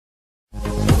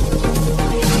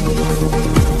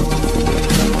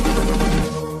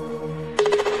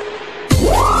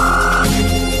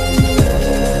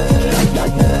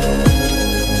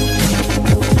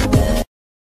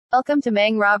Welcome to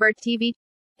Mang Robert TV.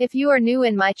 If you are new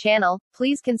in my channel,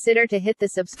 please consider to hit the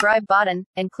subscribe button,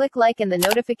 and click like and the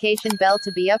notification bell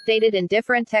to be updated in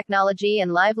different technology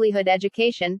and livelihood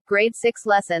education, grade 6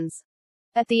 lessons.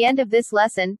 At the end of this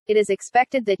lesson, it is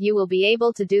expected that you will be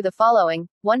able to do the following.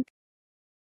 1.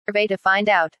 Survey to find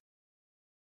out.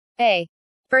 A.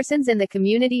 Persons in the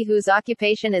community whose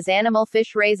occupation is animal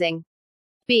fish raising.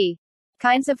 B.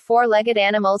 Kinds of four-legged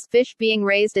animals, fish being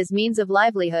raised as means of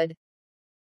livelihood.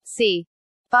 C.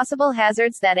 Possible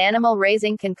hazards that animal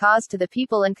raising can cause to the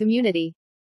people and community.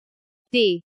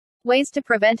 D. Ways to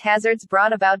prevent hazards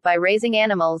brought about by raising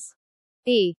animals.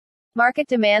 E. Market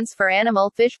demands for animal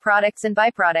fish products and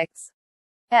byproducts.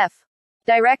 F.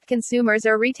 Direct consumers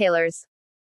or retailers.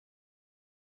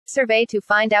 Survey to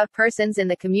find out persons in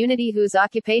the community whose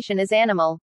occupation is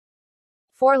animal,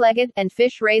 four-legged, and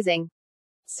fish raising.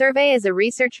 Survey is a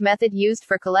research method used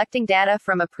for collecting data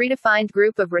from a predefined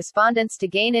group of respondents to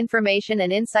gain information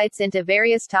and insights into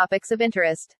various topics of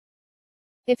interest.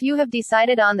 If you have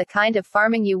decided on the kind of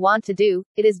farming you want to do,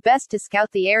 it is best to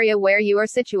scout the area where you are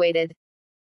situated.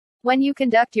 When you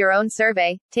conduct your own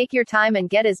survey, take your time and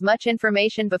get as much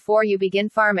information before you begin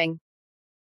farming.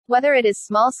 Whether it is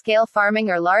small-scale farming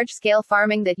or large-scale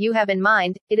farming that you have in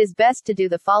mind, it is best to do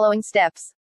the following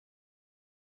steps.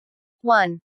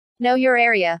 1. Know your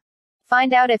area.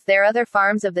 Find out if there are other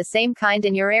farms of the same kind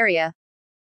in your area.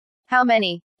 How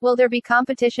many? Will there be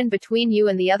competition between you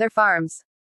and the other farms?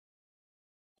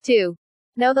 2.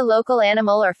 Know the local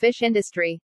animal or fish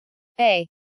industry. A.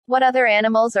 What other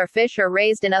animals or fish are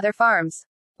raised in other farms?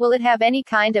 Will it have any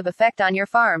kind of effect on your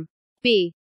farm?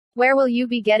 B. Where will you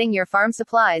be getting your farm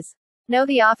supplies? Know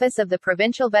the office of the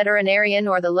provincial veterinarian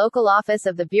or the local office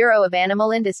of the Bureau of Animal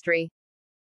Industry.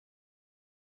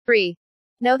 3.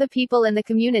 Know the people in the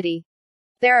community.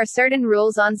 There are certain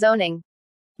rules on zoning.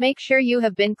 Make sure you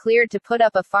have been cleared to put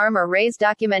up a farm or raise.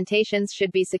 Documentations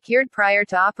should be secured prior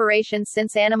to operations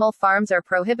since animal farms are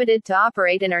prohibited to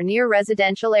operate in or near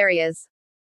residential areas.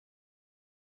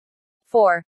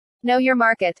 4. Know your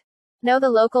market. Know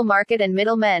the local market and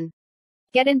middlemen.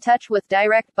 Get in touch with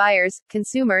direct buyers,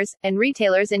 consumers, and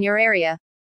retailers in your area.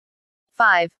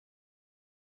 5.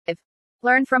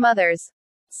 Learn from others.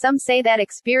 Some say that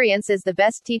experience is the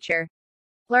best teacher.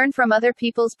 Learn from other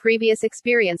people's previous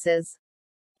experiences.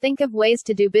 Think of ways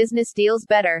to do business deals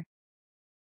better.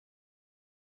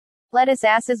 Let us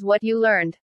ask what you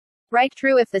learned. Write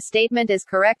true if the statement is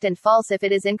correct and false if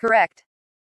it is incorrect.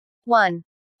 1.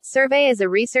 Survey is a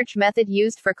research method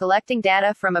used for collecting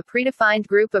data from a predefined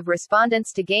group of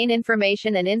respondents to gain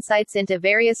information and insights into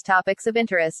various topics of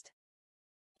interest.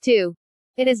 2.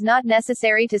 It is not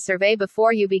necessary to survey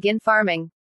before you begin farming.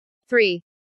 3.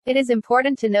 It is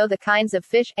important to know the kinds of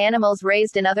fish, animals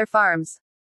raised in other farms.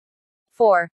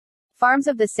 4. Farms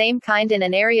of the same kind in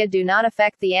an area do not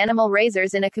affect the animal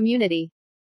raisers in a community.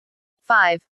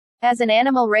 5. As an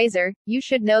animal raiser, you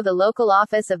should know the local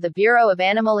office of the Bureau of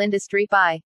Animal Industry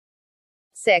by.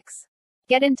 6.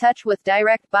 Get in touch with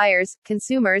direct buyers,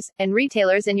 consumers, and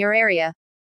retailers in your area.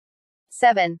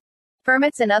 7.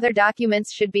 Permits and other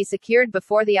documents should be secured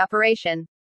before the operation.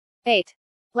 8.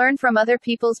 Learn from other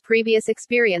people's previous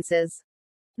experiences.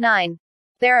 9.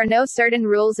 There are no certain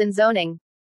rules in zoning.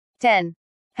 10.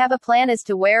 Have a plan as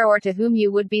to where or to whom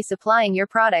you would be supplying your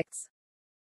products.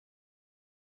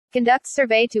 Conduct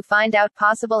survey to find out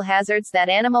possible hazards that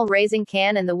animal raising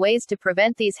can and the ways to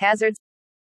prevent these hazards.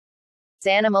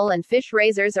 Animal and fish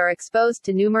raisers are exposed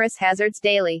to numerous hazards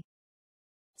daily.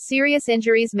 Serious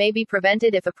injuries may be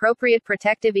prevented if appropriate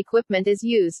protective equipment is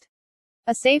used.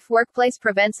 A safe workplace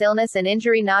prevents illness and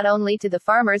injury not only to the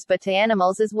farmers but to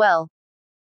animals as well.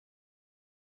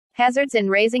 Hazards in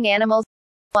raising animals.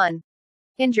 1.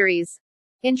 Injuries.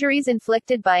 Injuries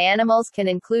inflicted by animals can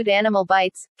include animal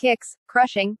bites, kicks,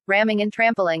 crushing, ramming and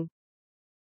trampling.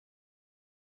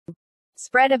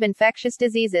 Spread of infectious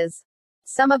diseases.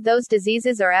 Some of those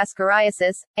diseases are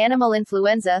ascariasis, animal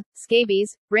influenza,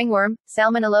 scabies, ringworm,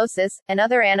 salmonellosis, and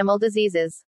other animal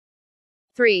diseases.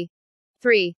 3.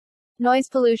 Noise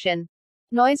pollution.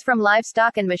 Noise from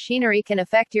livestock and machinery can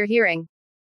affect your hearing.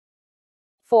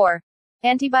 4.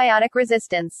 Antibiotic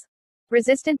resistance.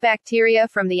 Resistant bacteria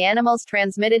from the animals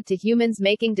transmitted to humans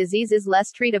making diseases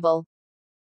less treatable.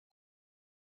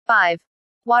 5.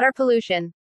 Water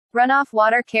pollution. Runoff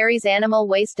water carries animal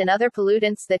waste and other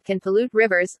pollutants that can pollute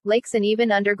rivers, lakes and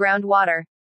even underground water.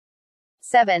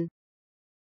 7.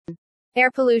 Air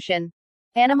pollution.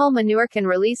 Animal manure can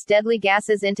release deadly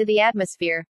gases into the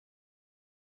atmosphere.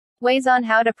 Ways on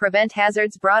how to prevent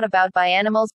hazards brought about by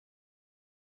animals.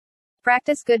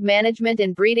 Practice good management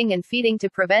in breeding and feeding to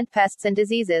prevent pests and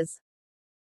diseases.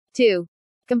 2.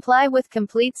 Comply with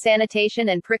complete sanitation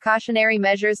and precautionary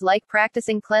measures like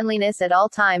practicing cleanliness at all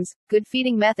times, good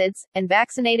feeding methods, and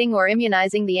vaccinating or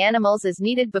immunizing the animals as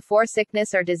needed before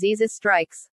sickness or diseases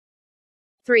strikes.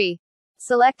 3.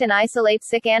 Select and isolate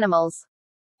sick animals.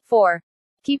 4.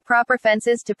 Keep proper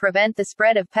fences to prevent the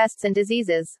spread of pests and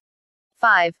diseases.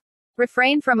 5.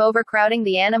 Refrain from overcrowding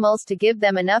the animals to give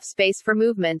them enough space for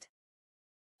movement.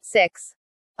 6.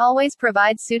 Always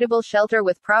provide suitable shelter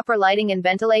with proper lighting and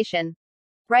ventilation.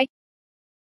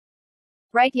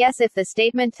 Right yes if the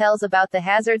statement tells about the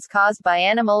hazards caused by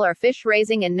animal or fish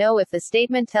raising, and no if the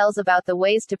statement tells about the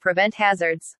ways to prevent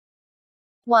hazards.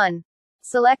 1.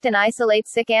 Select and isolate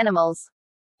sick animals.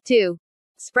 2.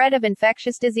 Spread of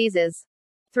infectious diseases.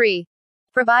 3.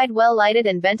 Provide well-lighted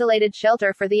and ventilated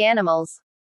shelter for the animals.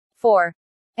 4.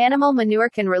 Animal manure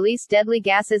can release deadly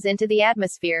gases into the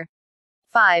atmosphere.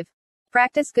 5.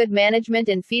 Practice good management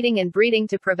in feeding and breeding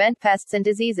to prevent pests and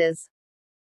diseases.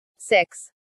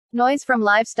 6. Noise from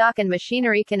livestock and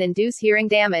machinery can induce hearing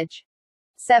damage.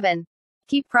 7.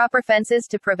 Keep proper fences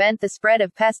to prevent the spread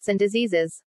of pests and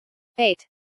diseases. 8.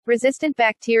 Resistant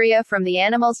bacteria from the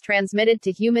animals transmitted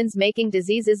to humans, making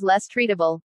diseases less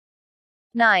treatable.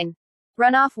 9.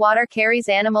 Runoff water carries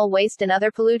animal waste and other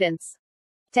pollutants.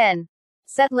 10.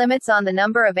 Set limits on the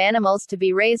number of animals to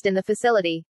be raised in the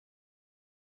facility.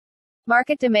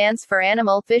 Market demands for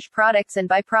animal fish products and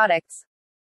byproducts.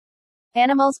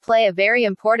 Animals play a very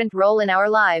important role in our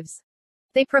lives.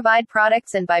 They provide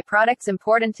products and byproducts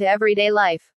important to everyday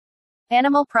life.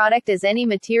 Animal product is any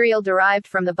material derived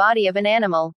from the body of an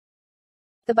animal.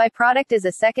 The byproduct is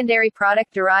a secondary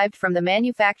product derived from the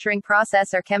manufacturing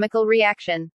process or chemical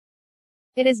reaction.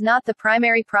 It is not the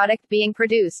primary product being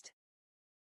produced.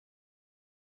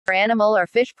 For animal or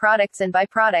fish products and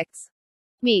byproducts.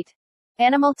 Meat.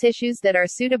 Animal tissues that are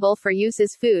suitable for use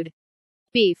as food.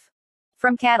 Beef.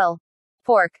 From cattle.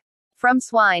 Pork. From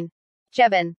swine.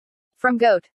 Chicken. From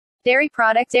goat. Dairy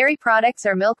products. Dairy products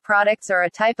or milk products are a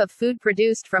type of food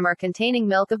produced from or containing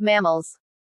milk of mammals.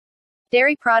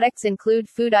 Dairy products include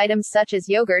food items such as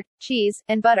yogurt, cheese,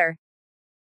 and butter.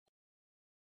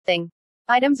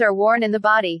 Items are worn in the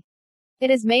body. It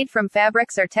is made from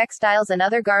fabrics or textiles and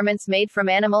other garments made from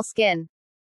animal skin.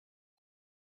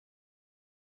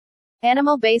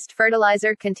 Animal-based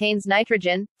fertilizer contains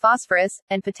nitrogen, phosphorus,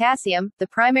 and potassium, the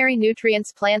primary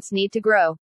nutrients plants need to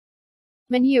grow.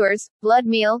 Manures, blood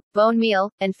meal, bone meal,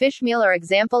 and fish meal are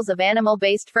examples of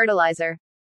animal-based fertilizer.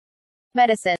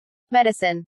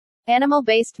 Medicine.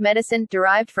 Animal-based medicine,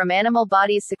 derived from animal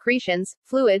body's secretions,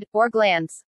 fluid, or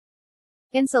glands.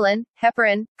 Insulin,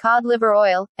 heparin, cod liver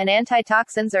oil, and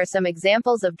antitoxins are some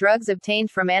examples of drugs obtained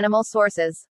from animal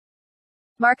sources.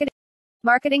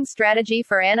 Marketing strategy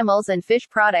for animals and fish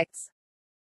products.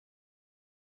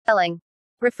 Selling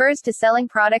refers to selling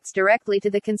products directly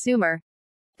to the consumer.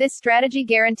 This strategy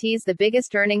guarantees the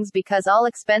biggest earnings because all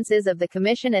expenses of the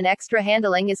commission and extra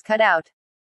handling is cut out.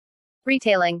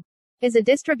 Retailing is a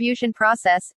distribution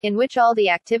process, in which all the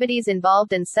activities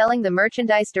involved in selling the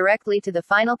merchandise directly to the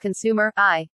final consumer,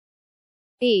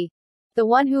 i.e., the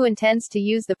one who intends to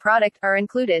use the product, are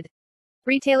included.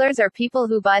 Retailers are people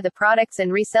who buy the products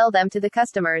and resell them to the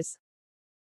customers.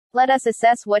 Let us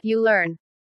assess what you learn.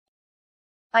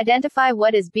 Identify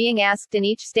what is being asked in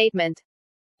each statement.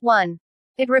 1.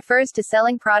 It refers to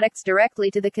selling products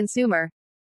directly to the consumer.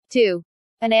 2.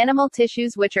 An animal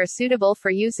tissues which are suitable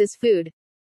for use as food.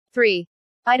 3.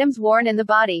 Items worn in the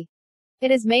body.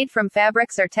 It is made from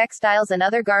fabrics or textiles and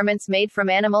other garments made from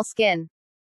animal skin.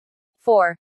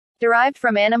 4. Derived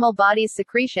from animal body's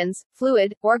secretions,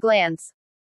 fluid, or glands.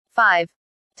 5.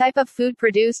 Type of food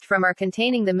produced from or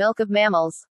containing the milk of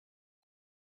mammals.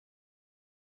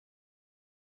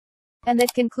 And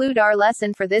that conclude our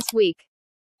lesson for this week.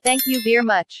 Thank you very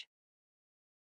much.